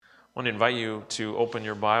want to invite you to open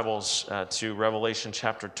your Bibles to Revelation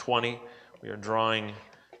chapter 20. We are drawing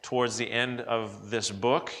towards the end of this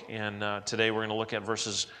book, and today we're going to look at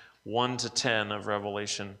verses 1 to 10 of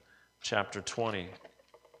Revelation chapter 20.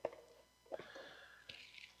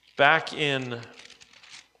 Back in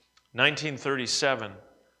 1937,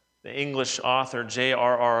 the English author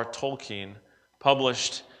J.R.R. Tolkien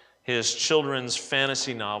published his children's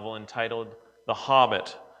fantasy novel entitled The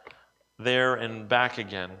Hobbit, There and Back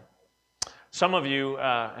Again. Some of you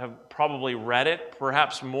have probably read it.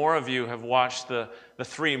 Perhaps more of you have watched the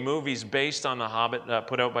three movies based on The Hobbit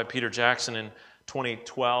put out by Peter Jackson in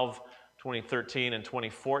 2012, 2013, and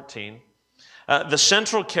 2014. The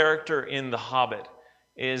central character in The Hobbit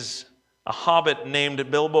is a hobbit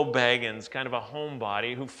named Bilbo Baggins, kind of a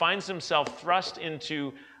homebody, who finds himself thrust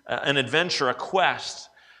into an adventure, a quest.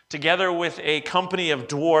 Together with a company of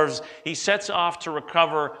dwarves, he sets off to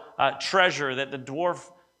recover treasure that the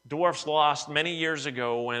dwarfs lost many years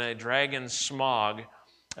ago when a dragon, Smaug,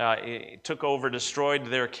 took over, destroyed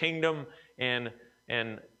their kingdom,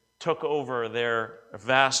 and took over their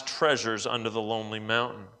vast treasures under the Lonely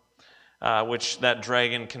Mountain, which that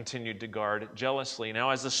dragon continued to guard jealously. Now,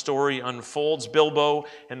 as the story unfolds, Bilbo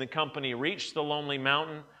and the company reach the Lonely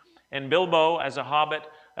Mountain, and Bilbo, as a hobbit,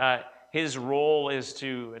 his role is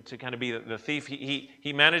to kind of be the thief.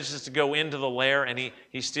 He manages to go into the lair, and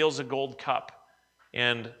he steals a gold cup.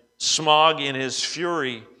 And Smaug, in his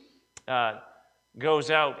fury, goes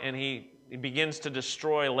out and he begins to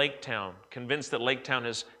destroy Lake Town, convinced that Lake Town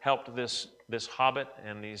has helped this hobbit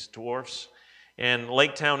and these dwarfs. And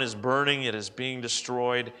Lake Town is burning, it is being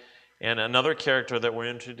destroyed. And another character that we're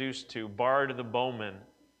introduced to, Bard the Bowman,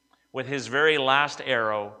 with his very last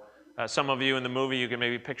arrow. Some of you in the movie, you can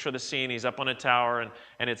maybe picture the scene. He's up on a tower,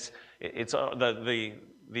 and it's the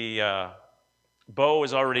bow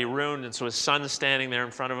is already ruined, and so his son's standing there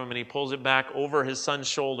in front of him, and he pulls it back over his son's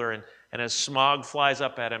shoulder, and as Smaug flies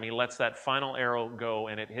up at him, he lets that final arrow go,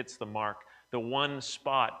 and it hits the mark, the one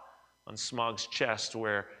spot on Smaug's chest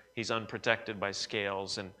where he's unprotected by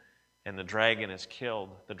scales, and the dragon is killed.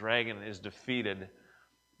 The dragon is defeated.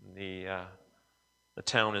 The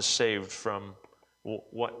town is saved from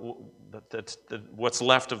what's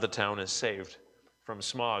left of the town is saved from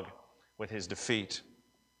Smaug with his defeat.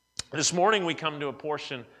 This morning we come to a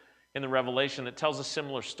portion in the Revelation that tells a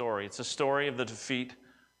similar story. It's a story of the defeat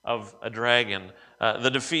of a dragon, the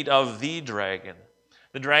defeat of the dragon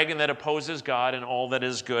that opposes God and all that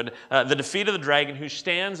is good, the defeat of the dragon who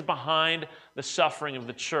stands behind the suffering of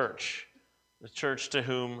the church to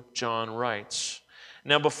whom John writes.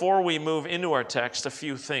 Now, before we move into our text, a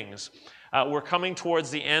few things. We're coming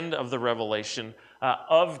towards the end of the revelation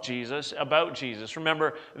of Jesus, about Jesus.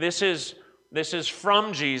 Remember, this is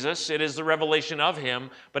from Jesus. It is the revelation of him,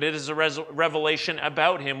 but it is a revelation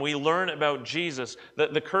about him. We learn about Jesus.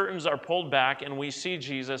 The curtains are pulled back, and we see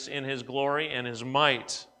Jesus in his glory and his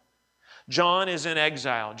might. John is in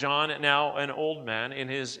exile. John, now an old man in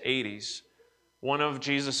his 80s, one of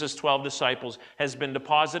Jesus' 12 disciples, has been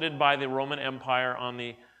deposited by the Roman Empire on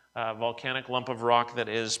the volcanic lump of rock that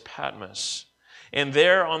is Patmos. And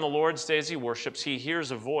there on the Lord's day as he worships, he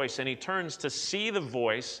hears a voice, and he turns to see the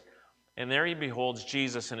voice, and there he beholds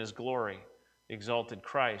Jesus in his glory, the exalted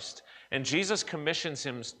Christ. And Jesus commissions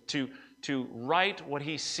him to write what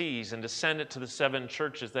he sees and to send it to the 7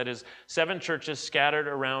 churches. That is, 7 churches scattered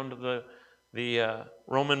around the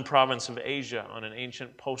Roman province of Asia on an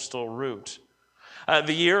ancient postal route.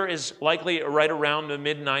 The year is likely right around the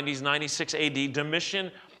mid-90s, 96 AD.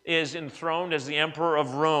 Domitian is enthroned as the emperor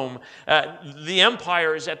of Rome. The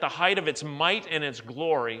empire is at the height of its might and its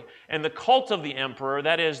glory, and the cult of the emperor,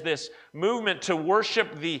 that is this movement to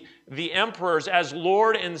worship the emperors as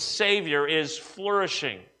Lord and Savior, is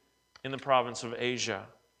flourishing in the province of Asia.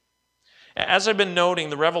 As I've been noting,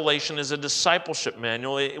 the Revelation is a discipleship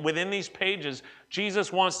manual. Within these pages,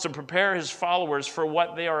 Jesus wants to prepare his followers for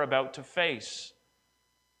what they are about to face.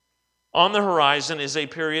 On the horizon is a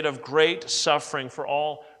period of great suffering for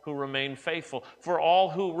all who remain faithful, for all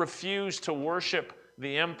who refuse to worship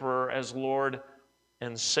the emperor as Lord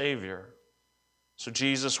and Savior. So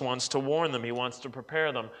Jesus wants to warn them. He wants to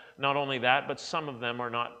prepare them. Not only that, but some of them are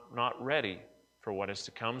not ready for what is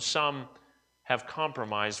to come. Some have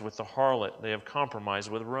compromised with the harlot. They have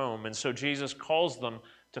compromised with Rome. And so Jesus calls them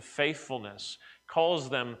to faithfulness, calls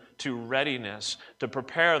them to readiness, to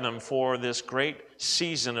prepare them for this great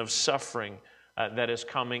season of suffering that is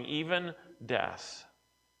coming, even death.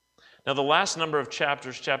 Now, the last number of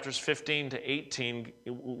chapters 15 to 18,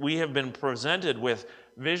 we have been presented with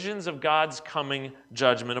visions of God's coming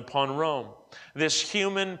judgment upon Rome. This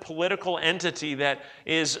human political entity that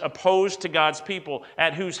is opposed to God's people,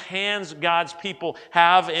 at whose hands God's people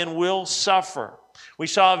have and will suffer. We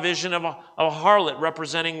saw a vision of a harlot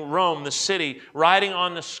representing Rome, the city, riding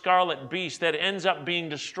on the scarlet beast that ends up being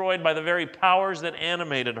destroyed by the very powers that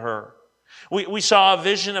animated her. We saw a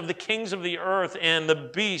vision of the kings of the earth and the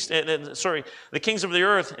beast, the kings of the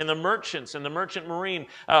earth and the merchants and the merchant marine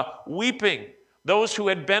weeping. Those who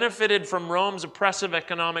had benefited from Rome's oppressive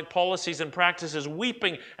economic policies and practices,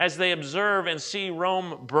 weeping as they observe and see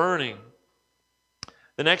Rome burning.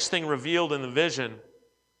 The next thing revealed in the vision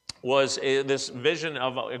was this vision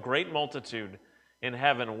of a great multitude in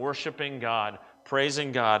heaven worshiping God,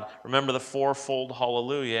 praising God. Remember the fourfold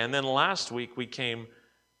hallelujah. And then last week we came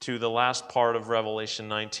to the last part of Revelation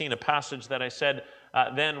 19, a passage that I said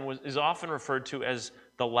is often referred to as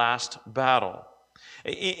the last battle.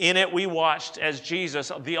 In it we watched as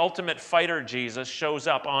Jesus, the ultimate fighter Jesus, shows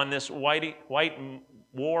up on this white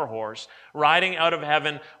war horse, riding out of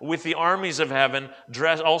heaven with the armies of heaven,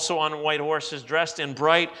 dressed also on white horses, dressed in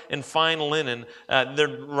bright and fine linen.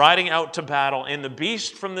 They're riding out to battle, and the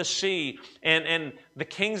beast from the sea and the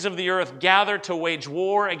kings of the earth gather to wage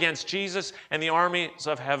war against Jesus and the armies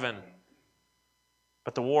of heaven.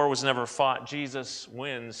 But the war was never fought. Jesus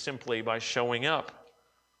wins simply by showing up.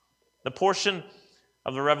 The portion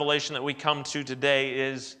of the revelation that we come to today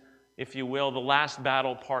is, if you will, the last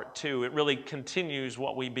battle, part 2. It really continues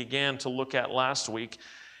what we began to look at last week.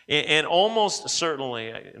 And almost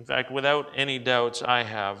certainly, in fact, without any doubts I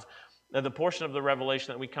have, the portion of the revelation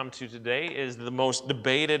that we come to today is the most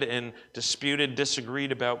debated and disputed,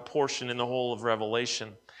 disagreed about portion in the whole of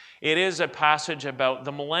Revelation. It is a passage about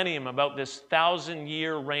the millennium, about this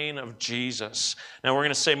 1,000-year reign of Jesus. Now, we're going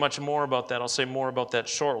to say much more about that. I'll say more about that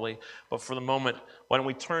shortly. But for the moment, why don't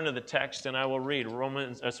we turn to the text, and I will read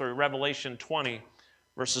Revelation 20,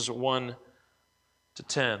 verses 1 to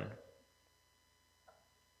 10.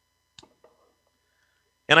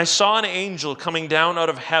 And I saw an angel coming down out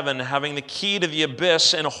of heaven, having the key to the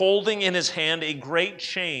abyss, and holding in his hand a great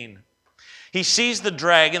chain. He seized the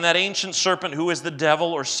dragon, that ancient serpent who is the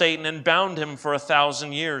devil or Satan, and bound him for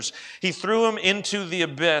 1,000 years. He threw him into the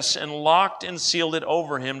abyss and locked and sealed it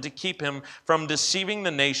over him to keep him from deceiving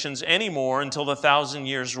the nations any more until the 1,000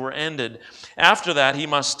 years were ended. After that, he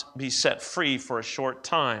must be set free for a short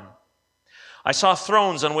time. I saw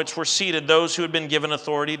thrones on which were seated those who had been given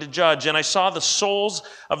authority to judge, and I saw the souls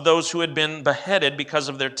of those who had been beheaded because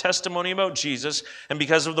of their testimony about Jesus and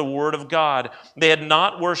because of the word of God. They had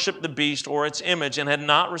not worshipped the beast or its image and had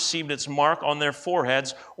not received its mark on their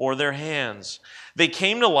foreheads or their hands. They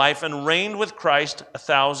came to life and reigned with Christ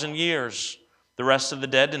 1,000 years. The rest of the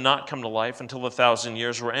dead did not come to life until the 1,000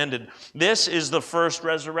 years were ended. This is the first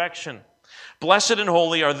resurrection. Blessed and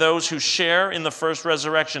holy are those who share in the first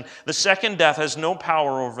resurrection. The second death has no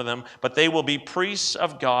power over them, but they will be priests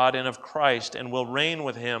of God and of Christ and will reign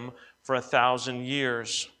with him for 1,000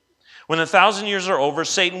 years. When the 1,000 years are over,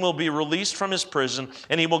 Satan will be released from his prison,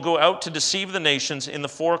 and he will go out to deceive the nations in the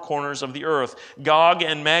four corners of the earth, Gog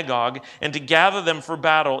and Magog, and to gather them for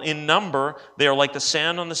battle. In number, they are like the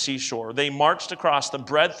sand on the seashore. They marched across the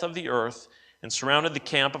breadth of the earth and surrounded the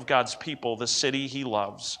camp of God's people, the city he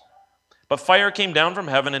loves. But fire came down from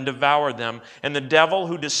heaven and devoured them, and the devil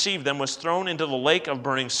who deceived them was thrown into the lake of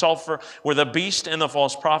burning sulfur, where the beast and the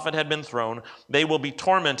false prophet had been thrown. They will be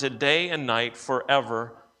tormented day and night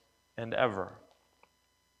forever and ever.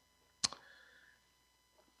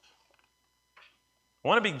 I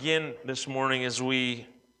want to begin this morning as we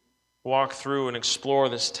walk through and explore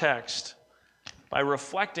this text by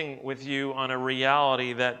reflecting with you on a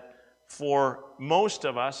reality that for most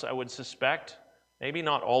of us, I would suspect, maybe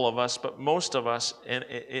not all of us, but most of us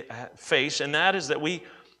face, and that is that we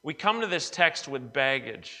come to this text with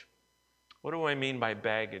baggage. What do I mean by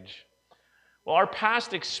baggage? Well, our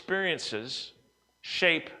past experiences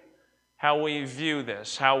shape how we view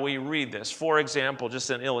this, how we read this. For example,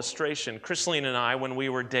 just an illustration, Christine and I, when we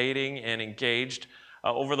were dating and engaged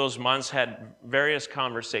over those months, had various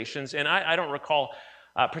conversations, and I don't recall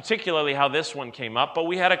particularly how this one came up, but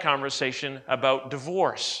we had a conversation about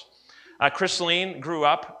divorce. Christine grew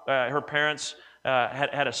up, her parents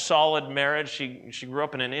had a solid marriage. She grew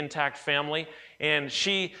up in an intact family, and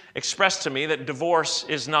she expressed to me that divorce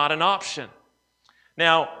is not an option.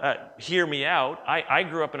 Now, hear me out. I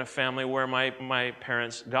grew up in a family where my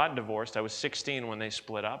parents got divorced. I was 16 when they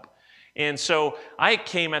split up. And so I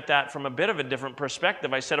came at that from a bit of a different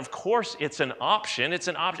perspective. I said, of course, it's an option. It's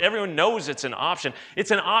an option. Everyone knows it's an option.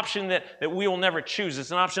 It's an option that we will never choose.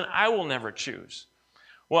 It's an option I will never choose.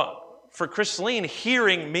 Well, for Christine,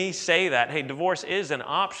 hearing me say that, hey, divorce is an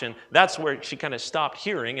option, that's where she kind of stopped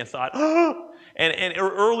hearing and thought, oh. And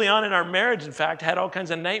early on in our marriage, in fact, had all kinds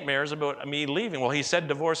of nightmares about me leaving. Well, he said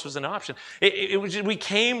divorce was an option. We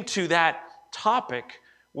came to that topic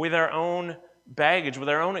with our own baggage, with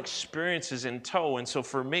our own experiences in tow. And so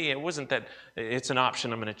for me, it wasn't that it's an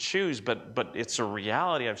option I'm going to choose, but it's a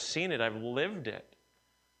reality. I've seen it. I've lived it.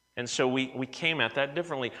 And so we came at that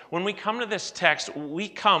differently. When we come to this text,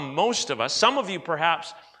 most of us, some of you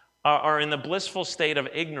perhaps are in the blissful state of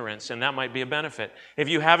ignorance, and that might be a benefit. If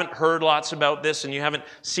you haven't heard lots about this and you haven't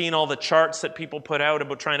seen all the charts that people put out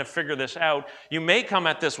about trying to figure this out, you may come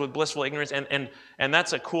at this with blissful ignorance, and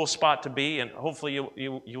that's a cool spot to be, and hopefully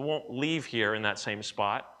you won't leave here in that same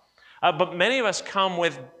spot. But many of us come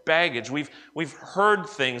with baggage. We've heard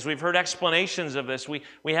things. We've heard explanations of this.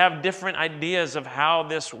 We have different ideas of how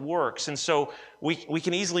this works, and so we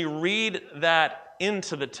can easily read that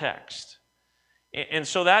into the text. And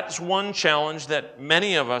so that's one challenge that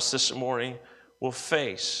many of us this morning will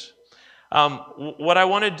face. What I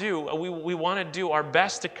want to do, we want to do our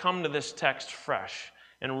best to come to this text fresh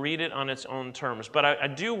and read it on its own terms. But I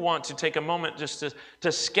do want to take a moment just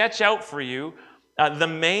to sketch out for you the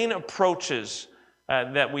main approaches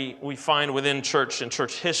that we find within church and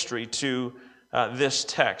church history to this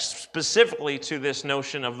text, specifically to this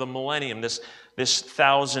notion of the millennium, this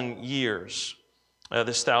 1,000 years.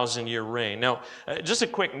 This 1,000-year reign. Now, just a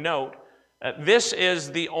quick note, this is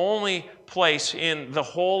the only place in the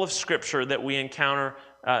whole of Scripture that we encounter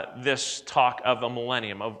this talk of a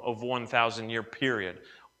millennium, of 1,000-year period.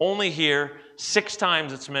 Only here, 6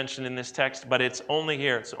 times it's mentioned in this text, but it's only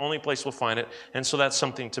here. It's the only place we'll find it, and so that's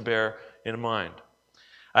something to bear in mind.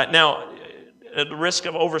 Now, at the risk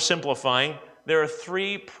of oversimplifying, there are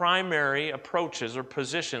 3 primary approaches or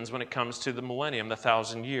positions when it comes to the millennium, the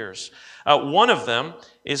 1,000 years. One of them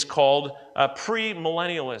is called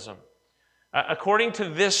premillennialism. According to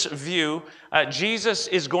this view, Jesus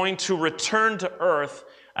is going to return to earth,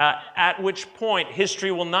 at which point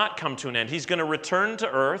history will not come to an end. He's going to return to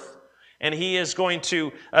earth, and he is going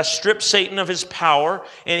to strip Satan of his power,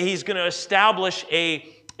 and he's going to establish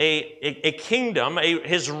a kingdom,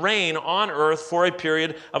 his reign on earth for a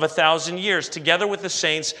period of 1,000 years. Together with the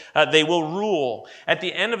saints, they will rule. At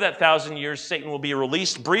the end of that 1,000 years, Satan will be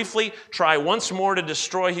released briefly, try once more to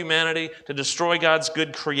destroy humanity, to destroy God's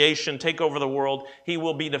good creation, take over the world. He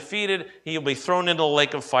will be defeated. He will be thrown into the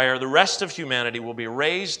lake of fire. The rest of humanity will be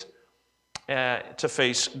raised to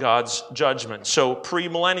face God's judgment. So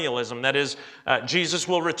premillennialism, that is, Jesus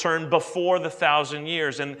will return before the 1,000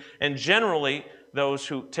 years. And generally, those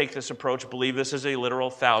who take this approach believe this is a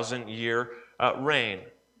literal 1,000-year reign.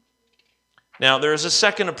 Now, there is a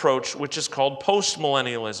second approach, which is called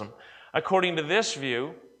postmillennialism. According to this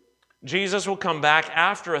view, Jesus will come back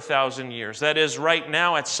after 1,000 years. That is, right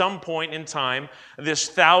now, at some point in time, this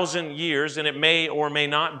 1,000 years, and it may or may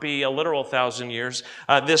not be a literal 1,000 years,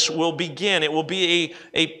 this will begin. It will be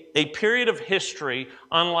a period of history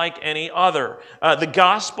unlike any other. The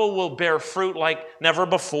gospel will bear fruit like never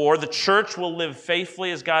before. The church will live faithfully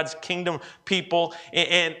as God's kingdom people,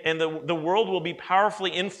 and the world will be powerfully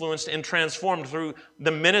influenced and transformed through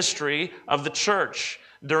the ministry of the church.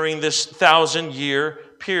 During this 1,000-year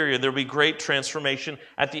period, there will be great transformation,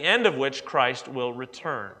 at the end of which Christ will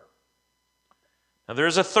return. Now, there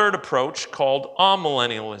is a third approach called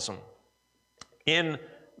amillennialism. In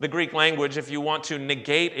the Greek language, if you want to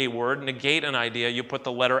negate a word, negate an idea, you put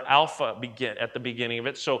the letter alpha at the beginning of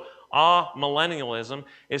it. So amillennialism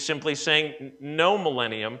is simply saying no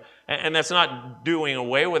millennium, and that's not doing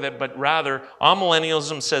away with it, but rather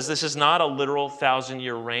amillennialism says this is not a literal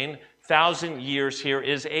 1,000-year reign. 1,000 years here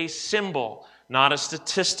is a symbol, not a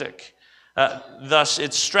statistic. Thus,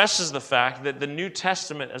 it stresses the fact that the New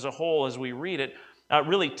Testament as a whole, as we read it,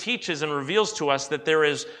 really teaches and reveals to us that there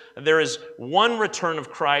is one return of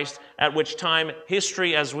Christ, at which time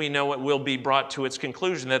history as we know it will be brought to its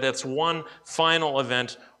conclusion, that it's one final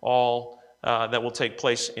event all that will take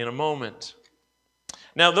place in a moment.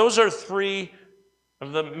 Now, those are 3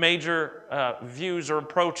 of the major views or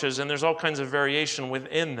approaches, and there's all kinds of variation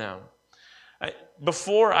within them.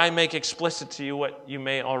 Before I make explicit to you what you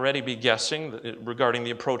may already be guessing regarding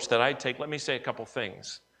the approach that I take, let me say a couple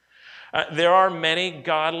things. There are many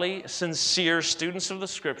godly, sincere students of the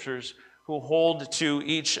Scriptures who hold to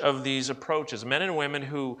each of these approaches. Men and women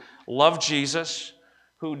who love Jesus,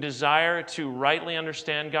 who desire to rightly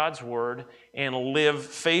understand God's Word and live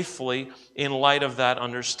faithfully in light of that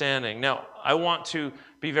understanding. Now, I want to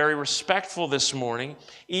be very respectful this morning,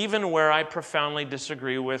 even where I profoundly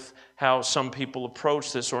disagree with how some people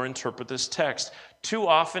approach this or interpret this text. Too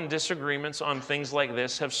often, disagreements on things like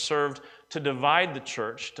this have served to divide the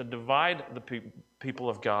church, to divide the people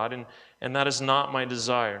of God, and that is not my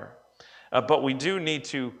desire. But we do need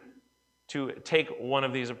to take one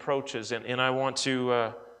of these approaches, and I want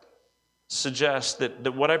to suggest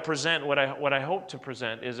that what I present, what I hope to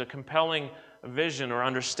present, is a compelling vision or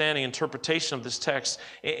understanding, interpretation of this text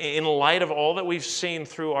in light of all that we've seen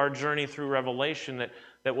through our journey through Revelation,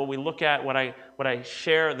 that what we look at, what I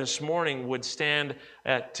share this morning would stand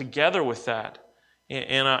together with that.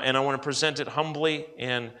 And I want to present it humbly,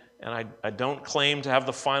 and I don't claim to have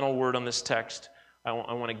the final word on this text. I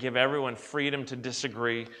want to give everyone freedom to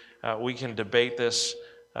disagree. We can debate this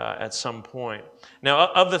at some point.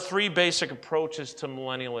 Now, of the three basic approaches to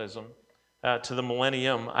millennialism, to the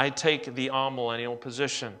millennium, I take the amillennial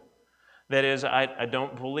position. That is, I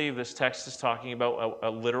don't believe this text is talking about a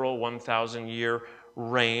literal 1,000-year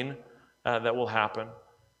reign that will happen.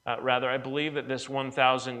 Rather, I believe that this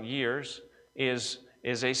 1,000 years is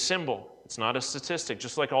a symbol. It's not a statistic,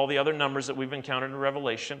 just like all the other numbers that we've encountered in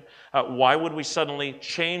Revelation. Why would we suddenly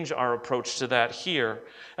change our approach to that here?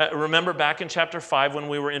 Remember back in chapter 5 when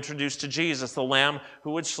we were introduced to Jesus, the Lamb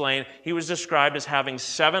who was slain, he was described as having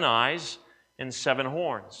 7 eyes and 7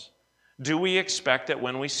 horns. Do we expect that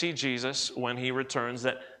when we see Jesus, when he returns,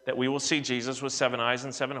 that we will see Jesus with 7 eyes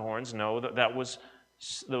and 7 horns? No,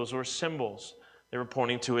 those were symbols. They were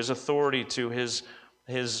pointing to his authority, to his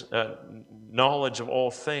knowledge of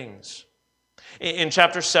all things. In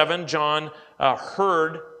chapter 7, John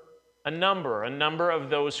heard a number of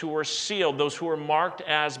those who were sealed, those who were marked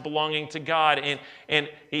as belonging to God, and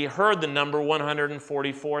he heard the number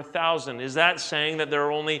 144,000. Is that saying that there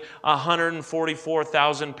are only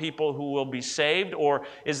 144,000 people who will be saved, or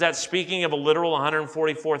is that speaking of a literal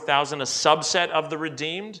 144,000, a subset of the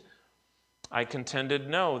redeemed? I contended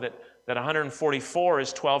no, that 144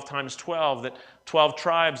 is 12 times 12, that 12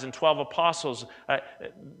 tribes and 12 apostles,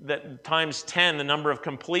 that times 10, the number of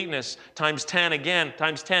completeness, times 10 again,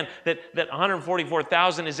 times 10, that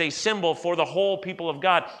 144,000 is a symbol for the whole people of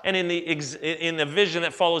God. And in the vision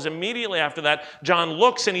that follows immediately after that, John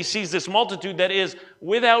looks and he sees this multitude that is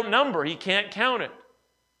without number. He can't count it.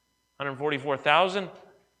 144,000,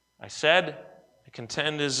 I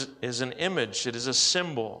contend is an image. It is a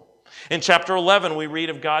symbol. In chapter 11, we read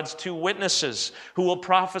of God's 2 witnesses who will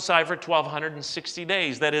prophesy for 1,260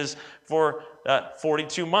 days. That is for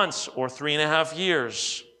 42 months or 3.5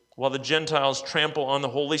 years, while the Gentiles trample on the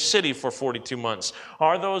holy city for 42 months.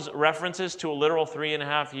 Are those references to a literal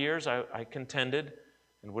 3.5 years? I contended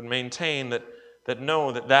and would maintain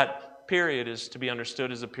that period is to be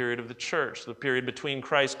understood as a period of the church, the period between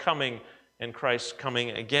Christ coming and Christ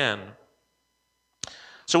coming again.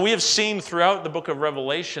 So we have seen throughout the book of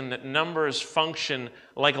Revelation that numbers function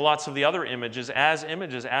like lots of the other images,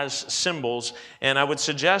 as symbols, and I would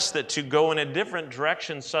suggest that to go in a different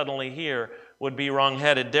direction suddenly here would be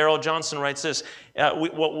wrong-headed. Darrell Johnson writes this,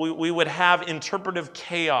 we would have interpretive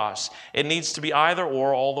chaos. It needs to be either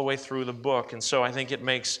or all the way through the book, and so I think it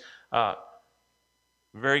makes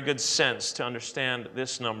very good sense to understand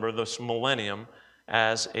this number, this millennium,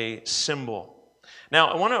 as a symbol. Now,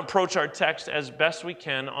 I want to approach our text as best we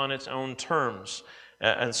can on its own terms.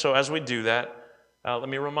 And so as we do that, let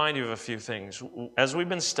me remind you of a few things. As we've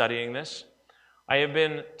been studying this, I have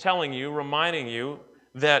been reminding you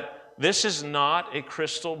that this is not a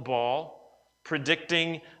crystal ball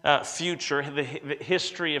predicting future, the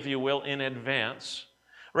history, if you will, in advance.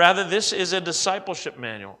 Rather, this is a discipleship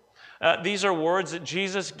manual. These are words that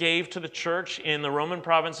Jesus gave to the church in the Roman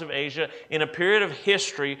province of Asia in a period of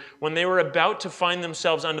history when they were about to find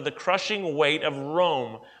themselves under the crushing weight of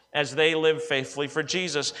Rome as they lived faithfully for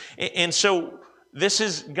Jesus. And so this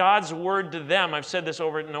is God's word to them. I've said this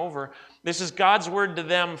over and over. This is God's word to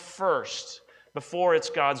them first, before it's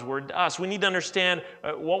God's word to us. We need to understand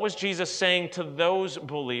what was Jesus saying to those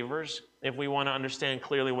believers if we want to understand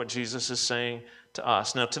clearly what Jesus is saying to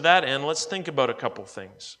us. Now, to that end, let's think about a couple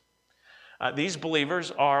things. These believers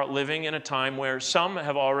are living in a time where some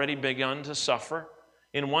have already begun to suffer.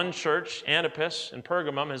 In one church, Antipas in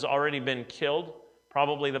Pergamum has already been killed,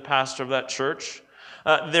 probably the pastor of that church.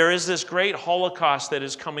 There is this great Holocaust that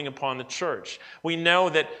is coming upon the church. We know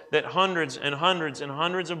that hundreds and hundreds and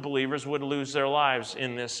hundreds of believers would lose their lives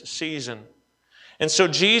in this season. And so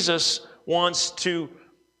Jesus wants to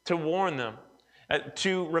warn them,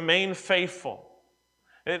 to remain faithful,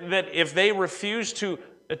 that if they refuse to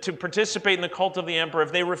to participate in the cult of the emperor,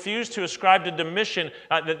 if they refuse to ascribe to Domitian,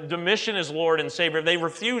 that Domitian is Lord and Savior, if they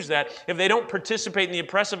refuse that, if they don't participate in the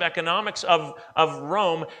oppressive economics of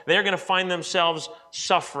Rome, they're going to find themselves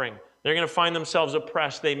suffering. They're going to find themselves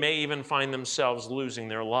oppressed. They may even find themselves losing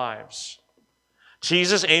their lives.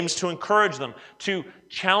 Jesus aims to encourage them, to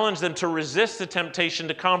challenge them to resist the temptation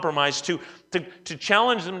to compromise, to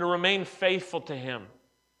challenge them to remain faithful to Him.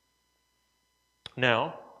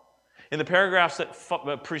 Now, in the paragraphs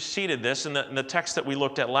that preceded this, in the text that we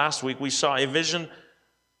looked at last week, we saw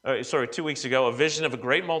 2 weeks ago, a vision of a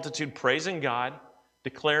great multitude praising God,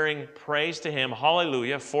 declaring praise to Him,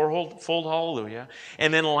 hallelujah, fourfold hallelujah.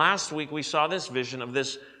 And then last week we saw this vision of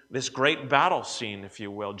this great battle scene, if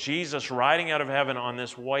you will. Jesus riding out of heaven on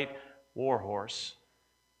this white war horse,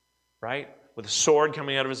 right? With a sword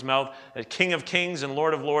coming out of His mouth, a King of Kings and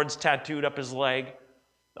Lord of Lords tattooed up His leg.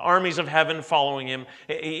 The armies of heaven following Him.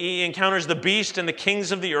 He encounters the beast and the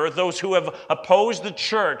kings of the earth, those who have opposed the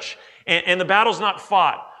church. And the battle's not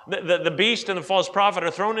fought. The beast and the false prophet are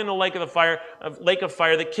thrown in a lake of fire.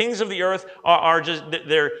 The kings of the earth are just,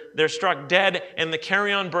 they're struck dead, and the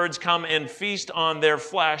carrion birds come and feast on their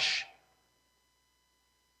flesh.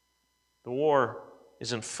 The war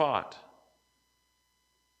isn't fought.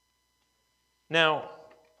 Now,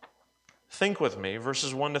 think with me,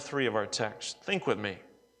 verses 1 to 3 of our text. Think with me.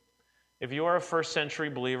 If you are a first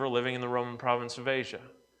century believer living in the Roman province of Asia,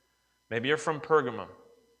 maybe you're from Pergamum,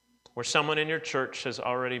 where someone in your church has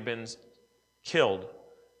already been killed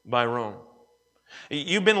by Rome.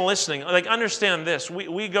 You've been listening. Understand this.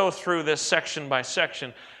 We go through this section by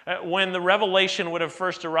section. When the revelation would have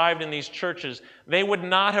first arrived in these churches, they would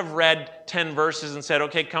not have read 10 verses and said,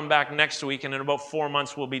 okay, come back next week, and in about 4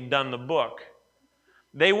 months we'll be done the book.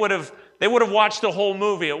 They would have watched the whole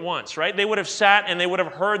movie at once, right? They would have sat and they would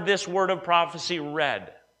have heard this word of prophecy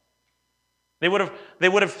read. They would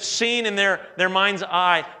have seen in their mind's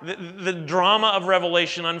eye the drama of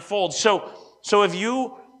Revelation unfold. So if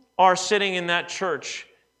you are sitting in that church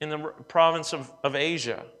in the province of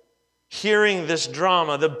Asia, hearing this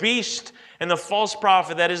drama, the beast and the false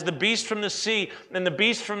prophet, that is the beast from the sea and the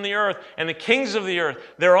beast from the earth and the kings of the earth,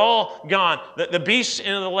 they're all gone. The beasts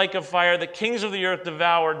in the lake of fire, the kings of the earth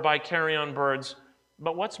devoured by carrion birds.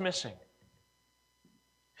 But what's missing?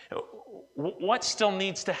 What still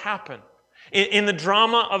needs to happen? In the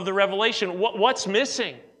drama of the Revelation, what's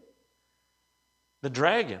missing? The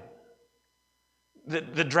dragon.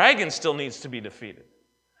 The dragon still needs to be defeated.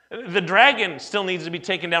 The dragon still needs to be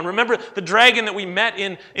taken down. Remember the dragon that we met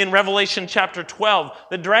in Revelation chapter 12.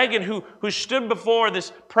 The dragon who stood before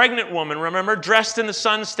this pregnant woman, remember, dressed in the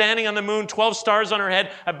sun, standing on the moon, 12 stars on her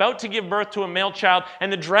head, about to give birth to a male child.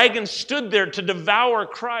 And the dragon stood there to devour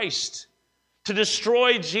Christ, to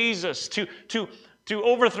destroy Jesus, to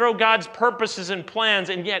overthrow God's purposes and plans.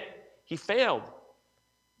 And yet he failed.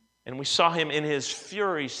 And we saw him in his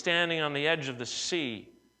fury standing on the edge of the sea,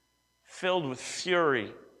 filled with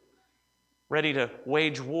fury, ready to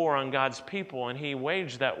wage war on God's people. And he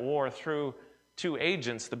waged that war through two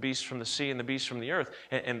agents, the beast from the sea and the beast from the earth.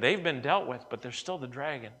 And they've been dealt with, but there's still the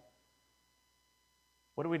dragon.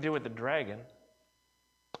 What do we do with the dragon?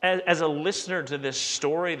 As a listener to this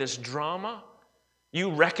story, this drama,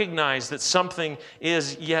 you recognize that something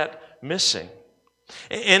is yet missing.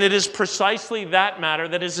 And it is precisely that matter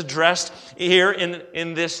that is addressed here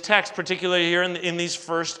in this text, particularly here in these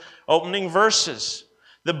first opening verses.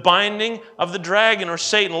 The binding of the dragon or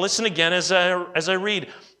Satan. Listen again as I read.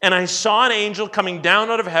 And I saw an angel coming down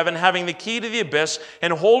out of heaven, having the key to the abyss,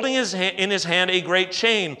 and holding in his hand a great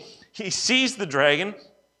chain. He seized the dragon,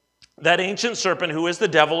 that ancient serpent who is the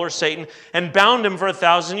devil or Satan, and bound him for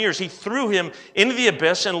 1,000 years. He threw him into the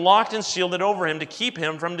abyss and locked and sealed it over him to keep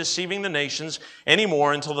him from deceiving the nations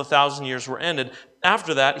anymore until the 1,000 years were ended.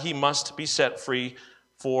 After that, he must be set free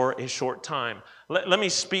for a short time. Let me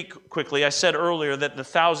speak quickly. I said earlier that the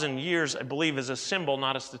 1,000 years, I believe, is a symbol,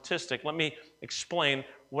 not a statistic. Let me explain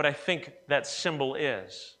what I think that symbol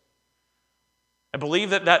is. I believe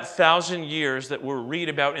that 1,000 years that we read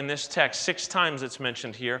about in this text, 6 times it's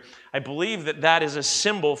mentioned here, I believe that is a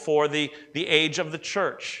symbol for the age of the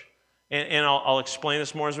church. And I'll explain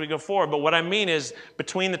this more as we go forward. But what I mean is,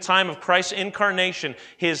 between the time of Christ's incarnation,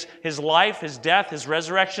 his life, his death, his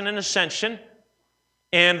resurrection and ascension,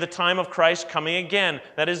 and the time of Christ coming again.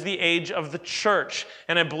 That is the age of the church.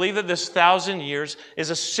 And I believe that this 1,000 years is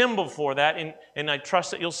a symbol for that, and I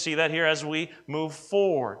trust that you'll see that here as we move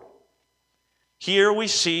forward. Here we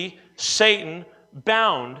see Satan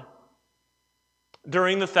bound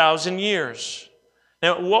during the 1,000 years.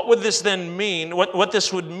 Now, what would this then mean? What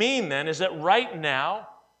this would mean then is that right now,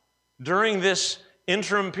 during this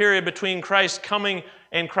interim period between Christ coming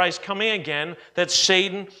and Christ coming again, that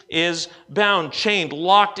Satan is bound, chained,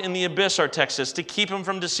 locked in the abyss, our text says, to keep him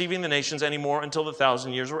from deceiving the nations anymore until the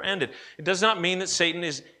 1,000 years were ended. It does not mean that Satan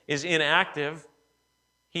is inactive.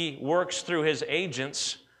 He works through his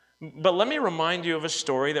agents. But let me remind you of a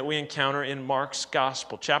story that we encounter in Mark's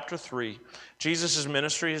Gospel, chapter 3. Jesus'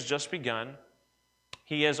 ministry has just begun.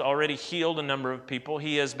 He has already healed a number of people.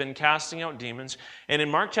 He has been casting out demons. And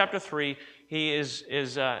in Mark chapter 3, he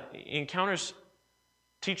encounters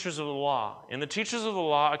teachers of the law. And the teachers of the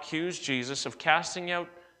law accuse Jesus of casting out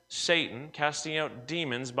Satan, casting out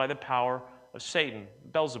demons by the power of Satan,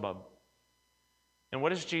 Beelzebub. And what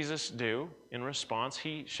does Jesus do in response?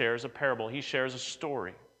 He shares a parable. He shares a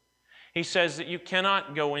story. He says that you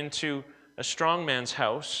cannot go into a strong man's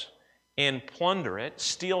house and plunder it,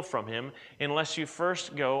 steal from him, unless you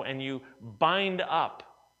first go and you bind up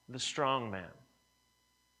the strong man.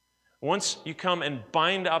 Once you come and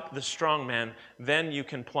bind up the strong man, then you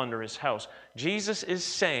can plunder his house. Jesus is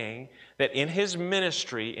saying that in his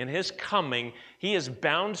ministry, in his coming, he has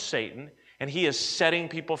bound Satan and he is setting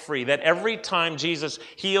people free. That every time Jesus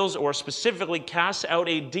heals or specifically casts out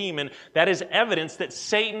a demon, that is evidence that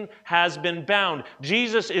Satan has been bound.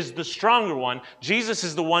 Jesus is the stronger one. Jesus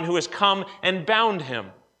is the one who has come and bound him.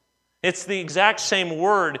 It's the exact same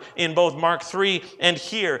word in both Mark 3 and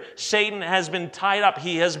here. Satan has been tied up.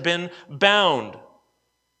 He has been bound.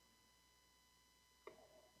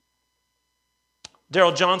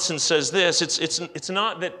 Darrell Johnson says this, it's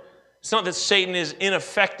not that Satan is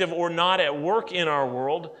ineffective or not at work in our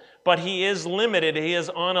world, but he is limited. He is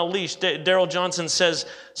on a leash. Darrell Johnson says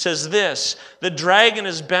this, the dragon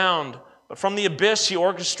is bound, but from the abyss he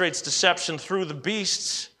orchestrates deception through the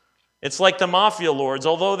beasts. It's like the mafia lords.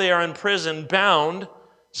 Although they are in prison, bound,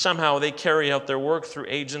 somehow they carry out their work through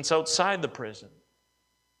agents outside the prison.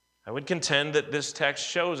 I would contend that this text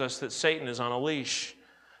shows us that Satan is on a leash.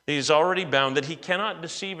 He is already bound, that he cannot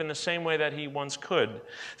deceive in the same way that he once could,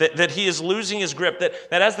 that he is losing his grip, that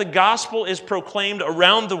as the gospel is proclaimed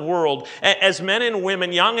around the world, as men and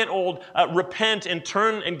women, young and old, repent and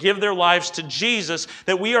turn and give their lives to Jesus,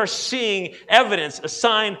 that we are seeing evidence, a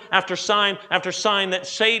sign after sign after sign, that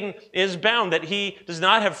Satan is bound, that he does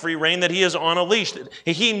not have free rein, that he is on a leash. That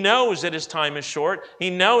he knows that his time is short. He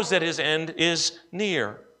knows that his end is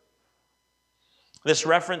near. This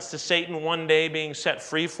reference to Satan one day being set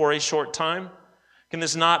free for a short time, can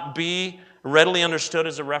this not be readily understood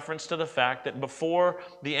as a reference to the fact that before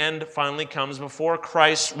the end finally comes, before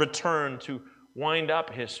Christ's return to wind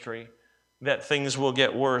up history, that things will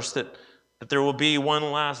get worse, that there will be one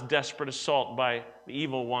last desperate assault by the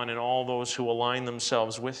evil one and all those who align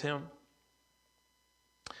themselves with him?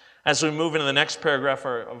 As we move into the next paragraph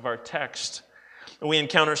of our text, we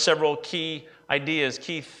encounter several key ideas,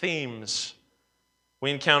 key themes. We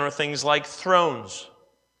encounter things like thrones.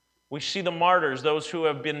 We see the martyrs, those who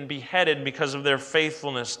have been beheaded because of their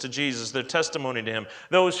faithfulness to Jesus, their testimony to him.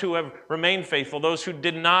 Those who have remained faithful, those who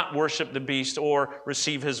did not worship the beast or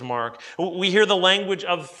receive his mark. We hear the language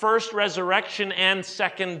of first resurrection and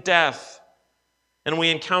second death. And we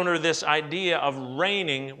encounter this idea of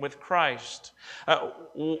reigning with Christ.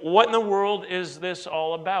 What in the world is this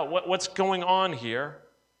all about? What's going on here?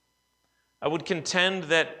 I would contend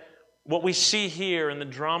that what we see here in the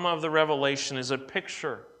drama of the Revelation is a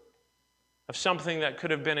picture of something that could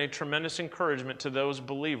have been a tremendous encouragement to those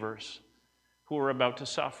believers who are about to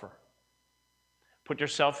suffer. Put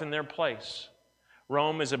yourself in their place.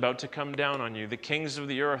 Rome is about to come down on you. The kings of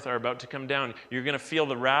the earth are about to come down. You're going to feel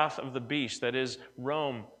the wrath of the beast, that is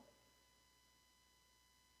Rome.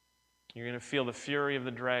 You're going to feel the fury of the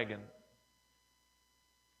dragon.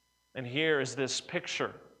 And here is this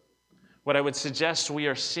picture. What I would suggest we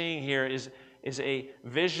are seeing here is a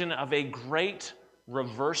vision of a great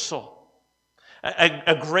reversal.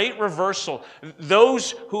 A great reversal.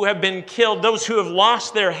 Those who have been killed, those who have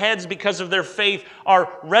lost their heads because of their faith,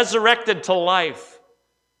 are resurrected to life.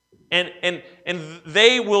 And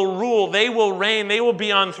they will rule, they will reign, they will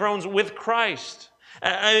be on thrones with Christ.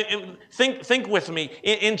 Think with me.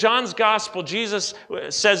 In John's Gospel, Jesus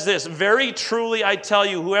says this, very truly I tell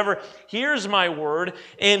you, whoever hears my word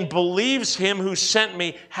and believes him who sent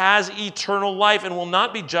me has eternal life and will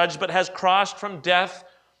not be judged, but has crossed from death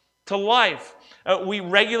to life. We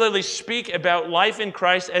regularly speak about life in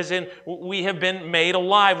Christ as in we have been made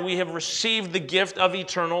alive. We have received the gift of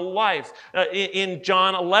eternal life. In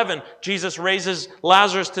John 11, Jesus raises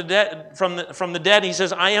Lazarus from the dead. He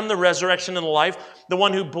says, I am the resurrection and the life. The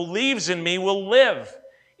one who believes in me will live,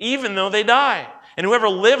 even though they die. And whoever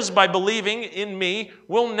lives by believing in me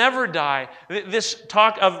will never die. This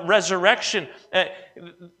talk of resurrection,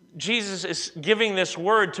 Jesus is giving this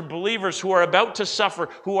word to believers who are about to suffer,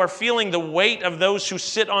 who are feeling the weight of those who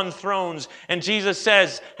sit on thrones. And Jesus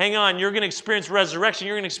says, hang on, you're going to experience resurrection.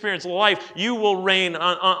 You're going to experience life. You will reign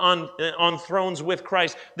on thrones with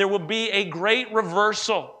Christ. There will be a great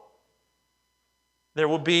reversal. There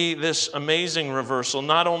will be this amazing reversal.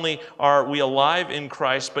 Not only are we alive in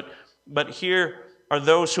Christ, but here are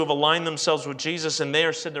those who have aligned themselves with Jesus, and they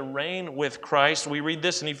are said to reign with Christ. We read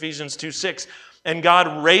this in Ephesians 2:6. And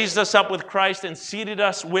God raised us up with Christ and seated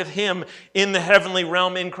us with Him in the heavenly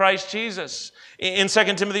realm in Christ Jesus. In 2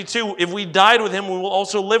 Timothy 2, if we died with Him, we will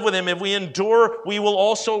also live with Him. If we endure, we will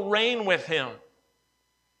also reign with Him.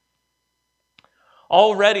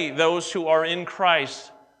 Already, those who are in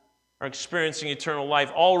Christ are experiencing eternal life.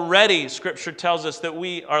 Already, Scripture tells us that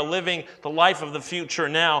we are living the life of the future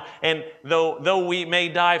now. And though we may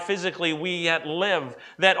die physically, we yet live.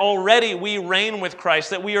 That already we reign with Christ,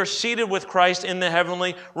 that we are seated with Christ in the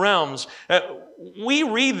heavenly realms. We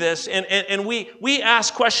read this and we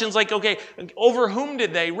ask questions like, okay, over whom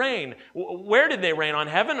did they reign? Where did they reign? On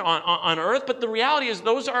heaven? On earth? But the reality is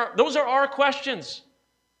those are our questions.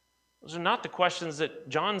 Those are not the questions that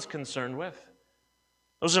John's concerned with.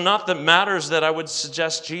 Those are not the matters that I would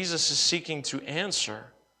suggest Jesus is seeking to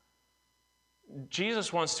answer.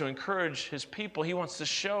 Jesus wants to encourage His people. He wants to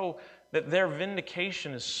show that their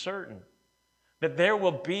vindication is certain, that there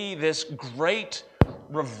will be this great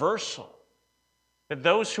reversal, that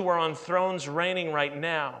those who are on thrones reigning right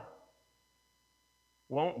now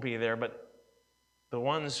won't be there, but the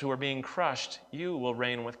ones who are being crushed, you will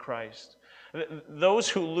reign with Christ. Those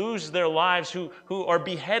who lose their lives, who are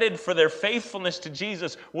beheaded for their faithfulness to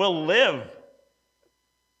Jesus, will live.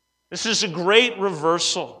 This is a great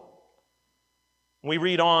reversal. We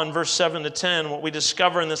read on, verse 7 to 10, what we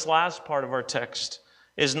discover in this last part of our text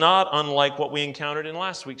is not unlike what we encountered in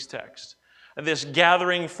last week's text. This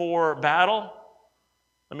gathering for battle.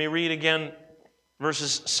 Let me read again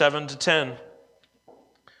verses 7 to 10.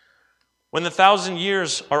 When the 1,000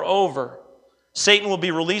 years are over, Satan will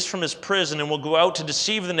be released from his prison and will go out to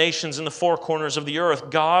deceive the nations in the four corners of the earth,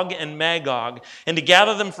 Gog and Magog, and to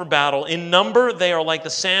gather them for battle. In number, they are like the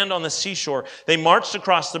sand on the seashore. They marched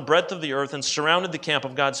across the breadth of the earth and surrounded the camp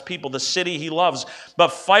of God's people, the city He loves.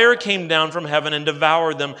 But fire came down from heaven and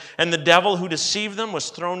devoured them, and the devil who deceived them was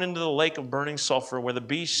thrown into the lake of burning sulfur, where the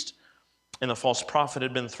beast and the false prophet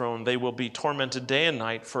had been thrown. They will be tormented day and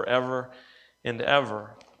night forever and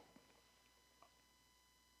ever.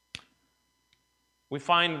 We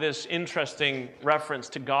find this interesting reference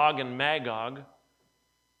to Gog and Magog.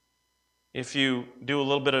 If you do a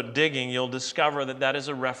little bit of digging, you'll discover that that is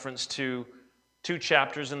a reference to two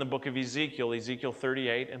chapters in the book of Ezekiel, Ezekiel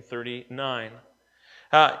 38 and 39.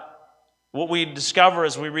 What we discover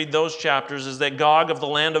as we read those chapters is that Gog of the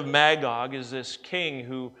land of Magog is this king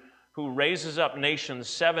who raises up nations,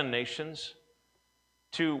 7 nations,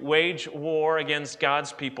 to wage war against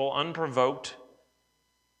God's people unprovoked,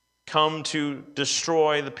 come to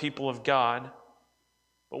destroy the people of God.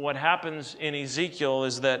 But what happens in Ezekiel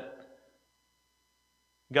is that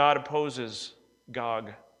God opposes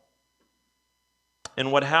Gog.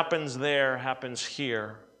 And what happens there happens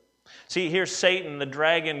here. See, here Satan, the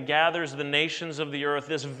dragon, gathers the nations of the earth,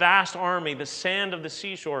 this vast army, the sand of the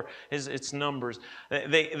seashore is its numbers.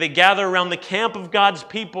 They gather around the camp of God's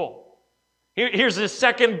people. Here's the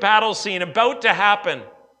second battle scene about to happen.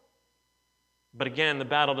 But again, the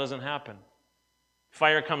battle doesn't happen.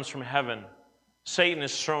 Fire comes from heaven. Satan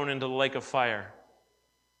is thrown into the lake of fire.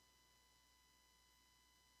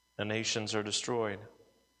 The nations are destroyed.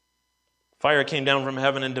 Fire came down from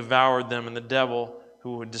heaven and devoured them, and the devil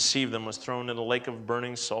who had deceived them was thrown in a lake of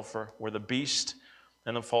burning sulfur, where the beast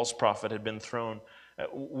and the false prophet had been thrown.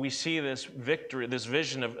 We see this victory, this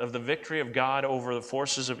vision of the victory of God over the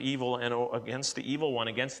forces of evil and against the evil one,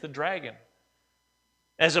 against the dragon.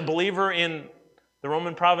 As a believer in the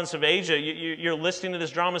Roman province of Asia, you're listening to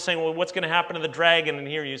this drama saying, well, what's going to happen to the dragon? And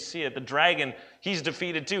here you see it. The dragon, he's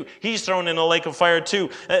defeated too. He's thrown in a lake of fire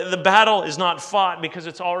too. The battle is not fought because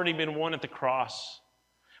it's already been won at the cross.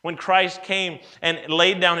 When Christ came and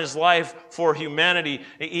laid down His life for humanity,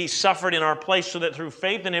 He suffered in our place so that through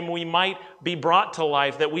faith in Him we might be brought to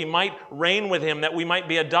life, that we might reign with Him, that we might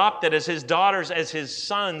be adopted as His daughters, as His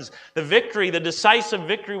sons. The victory, the decisive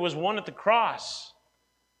victory was won at the cross.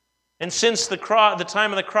 And since the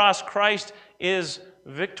time of the cross, Christ is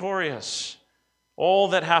victorious. All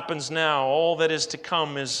that happens now, all that is to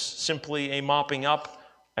come, is simply a mopping up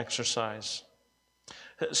exercise.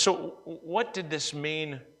 So what did this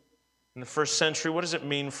mean in the first century? What does it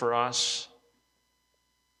mean for us?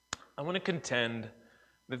 I want to contend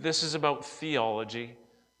that this is about theology,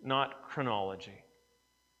 not chronology.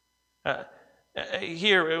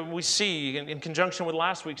 Here we see, in conjunction with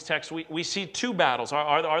last week's text, we see two battles.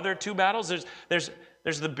 Are there two battles?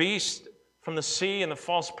 There's the beast from the sea and the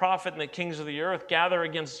false prophet and the kings of the earth gather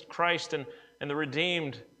against Christ and the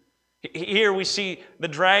redeemed. Here we see the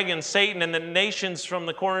dragon, Satan, and the nations from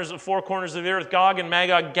the four corners of the earth, Gog and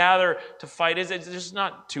Magog, gather to fight. It's just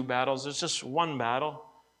not two battles. It's just one battle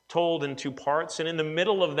told in two parts. And in the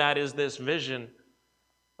middle of that is this vision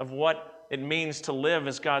of what it means to live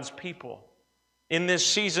as God's people. In this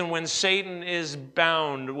season when Satan is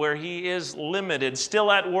bound, where he is limited,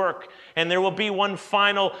 still at work, and there will be one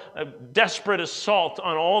final desperate assault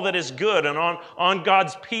on all that is good and on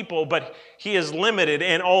God's people, but he is limited.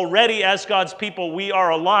 And already as God's people, we are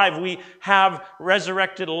alive. We have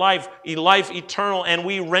resurrected life, a life eternal, and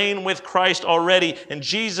we reign with Christ already. And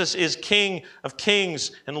Jesus is King of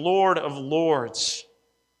kings and Lord of lords.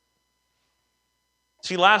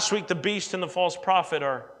 See, last week the beast and the false prophet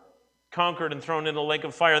are conquered and thrown into the lake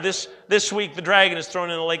of fire. This week, the dragon is thrown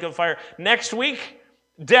in the lake of fire. Next week,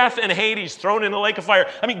 death and Hades thrown in the lake of fire.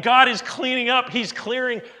 I mean, God is cleaning up. He's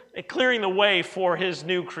clearing the way for his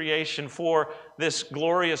new creation, for this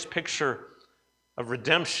glorious picture of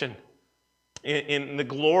redemption in the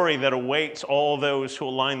glory that awaits all those who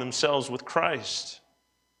align themselves with Christ.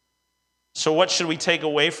 So what should we take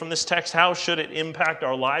away from this text? How should it impact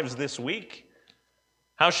our lives this week?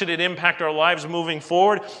 How should it impact our lives moving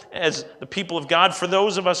forward as the people of God? For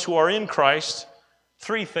those of us who are in Christ,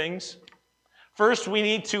 three things. First, we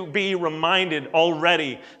need to be reminded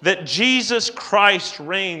already that Jesus Christ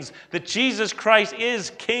reigns, that Jesus Christ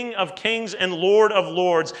is King of kings and Lord of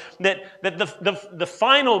lords, that the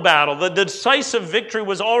final battle, the decisive victory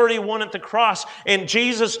was already won at the cross, and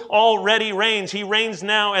Jesus already reigns. He reigns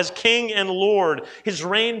now as King and Lord. His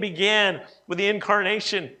reign began with the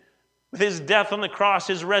incarnation. With his death on the cross,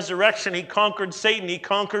 his resurrection, he conquered Satan, he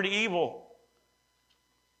conquered evil.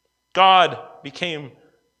 God became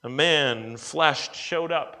a man, and flesh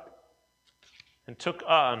showed up and took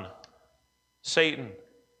on Satan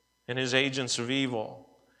and his agents of evil.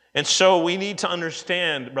 And so we need to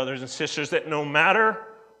understand, brothers and sisters, that no matter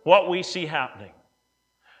what we see happening,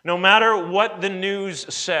 no matter what the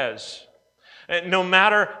news says, no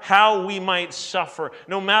matter how we might suffer,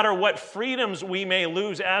 no matter what freedoms we may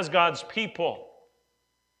lose as God's people.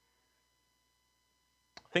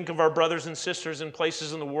 Think of our brothers and sisters in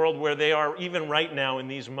places in the world where they are, even right now in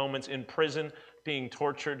these moments, in prison, being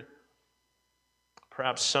tortured.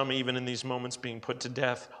 Perhaps some even in these moments being put to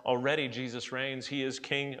death. Already Jesus reigns. He is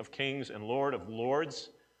King of kings and Lord of lords.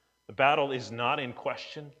 The battle is not in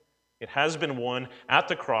question. It has been won at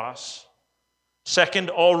the cross. Second,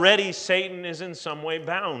 already Satan is in some way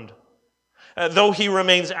bound. Though he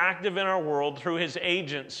remains active in our world through his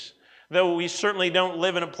agents, though we certainly don't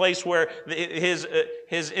live in a place where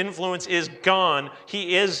his influence is gone,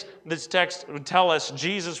 he is, this text would tell us,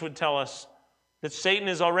 Jesus would tell us, that Satan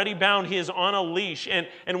is already bound. He is on a leash.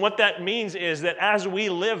 And what that means is that as we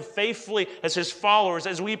live faithfully as his followers,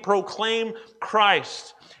 as we proclaim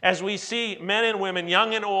Christ, as we see men and women,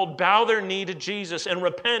 young and old, bow their knee to Jesus and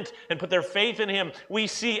repent and put their faith in him, we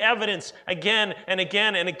see evidence again and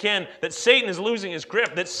again and again that Satan is losing his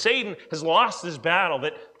grip, that Satan has lost his battle,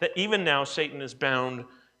 that even now Satan is bound.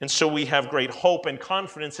 And so we have great hope and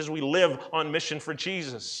confidence as we live on mission for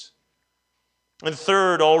Jesus. And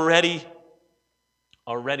third, already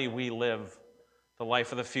we live the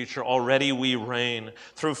life of the future. Already we reign.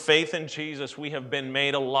 Through faith in Jesus, we have been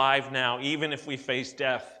made alive now. Even if we face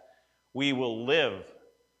death, we will live.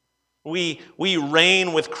 We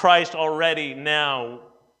reign with Christ already now.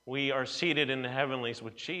 We are seated in the heavenlies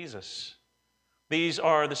with Jesus. These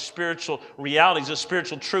are the spiritual realities, the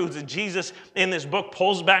spiritual truths that Jesus in this book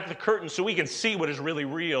pulls back the curtain so we can see what is really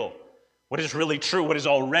real, what is really true, what is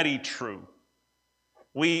already true.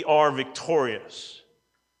 We are victorious.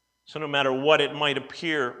 So no matter what it might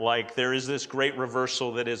appear like, there is this great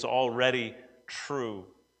reversal that is already true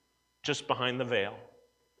just behind the veil.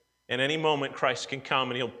 And any moment Christ can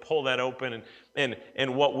come and he'll pull that open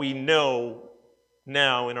and what we know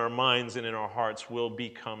now in our minds and in our hearts will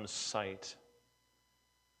become sight.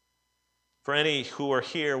 For any who are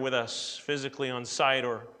here with us physically on site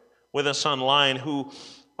or with us online who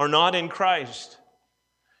are not in Christ,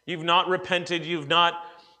 you've not repented, you've not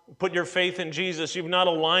put your faith in Jesus, you've not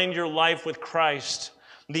aligned your life with Christ.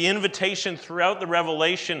 The invitation throughout the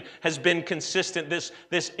Revelation has been consistent.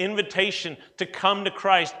 This invitation to come to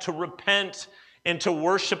Christ, to repent, and to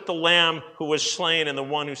worship the Lamb who was slain and the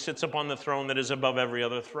one who sits upon the throne that is above every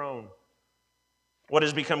other throne. What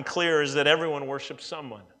has become clear is that everyone worships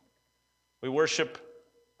someone. We worship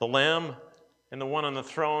the Lamb and the one on the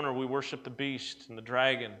throne, or we worship the beast and the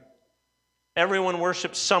dragon. Everyone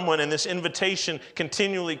worships someone, and this invitation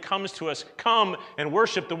continually comes to us. Come and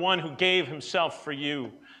worship the one who gave himself for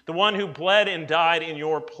you, the one who bled and died in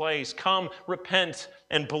your place. Come, repent,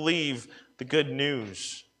 and believe the good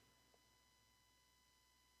news.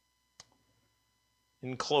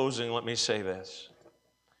 In closing, let me say this.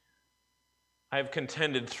 I have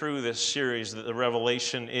contended through this series that the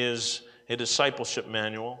Revelation is a discipleship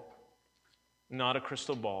manual, not a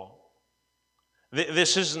crystal ball.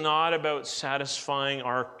 This is not about satisfying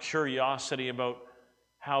our curiosity about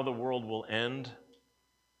how the world will end.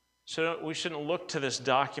 So we shouldn't look to this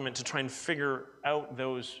document to try and figure out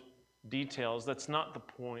those details. That's not the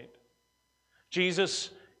point.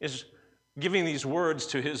 Jesus is giving these words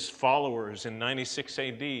to his followers in 96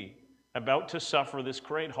 AD, about to suffer this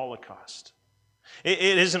great Holocaust. It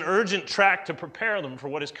is an urgent tract to prepare them for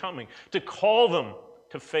what is coming, to call them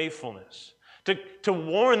to faithfulness, to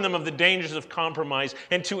warn them of the dangers of compromise,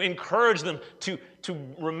 and to encourage them to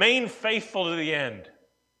remain faithful to the end.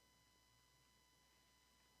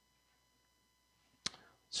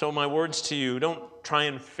 So my words to you, don't try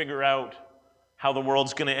and figure out how the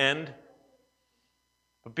world's going to end,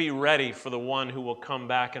 but be ready for the one who will come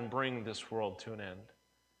back and bring this world to an end.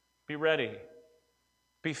 Be ready.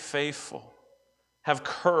 Be faithful. Have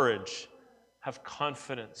courage. Have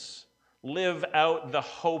confidence. Live out the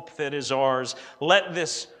hope that is ours. Let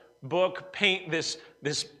this book paint this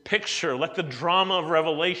picture. Let the drama of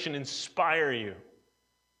Revelation inspire you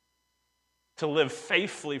to live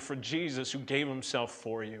faithfully for Jesus who gave himself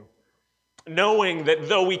for you. Knowing that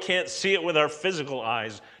though we can't see it with our physical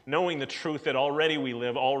eyes, knowing the truth that already we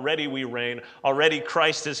live, already we reign, already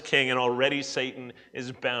Christ is king, and already Satan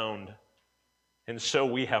is bound. And so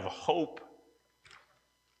we have hope.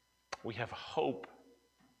 We have hope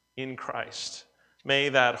in Christ. May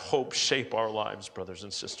that hope shape our lives, brothers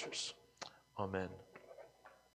and sisters. Amen.